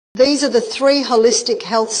These are the 3 holistic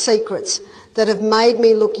health secrets that have made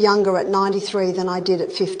me look younger at 93 than I did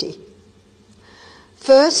at 50.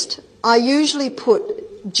 First, I usually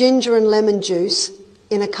put ginger and lemon juice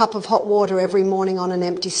in a cup of hot water every morning on an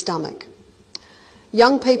empty stomach.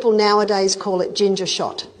 Young people nowadays call it ginger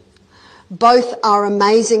shot. Both are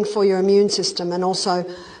amazing for your immune system and also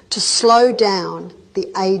to slow down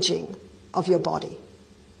the aging of your body.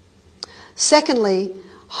 Secondly,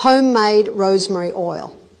 homemade rosemary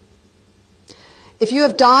oil. If you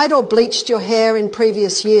have dyed or bleached your hair in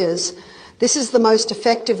previous years, this is the most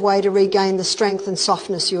effective way to regain the strength and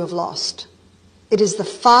softness you have lost. It is the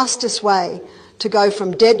fastest way to go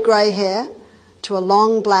from dead grey hair to a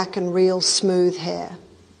long black and real smooth hair.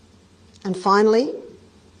 And finally,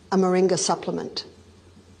 a Moringa supplement.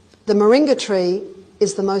 The Moringa tree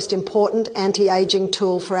is the most important anti-aging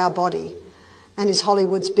tool for our body and is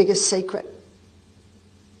Hollywood's biggest secret.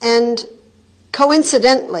 And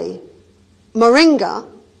coincidentally, Moringa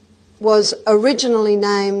was originally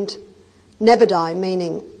named Never Die,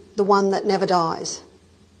 meaning the one that never dies.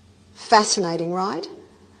 Fascinating, right?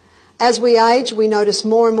 As we age, we notice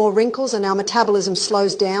more and more wrinkles and our metabolism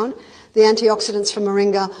slows down. The antioxidants from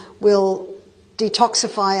Moringa will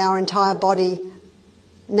detoxify our entire body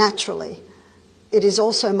naturally. It is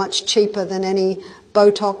also much cheaper than any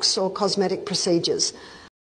Botox or cosmetic procedures.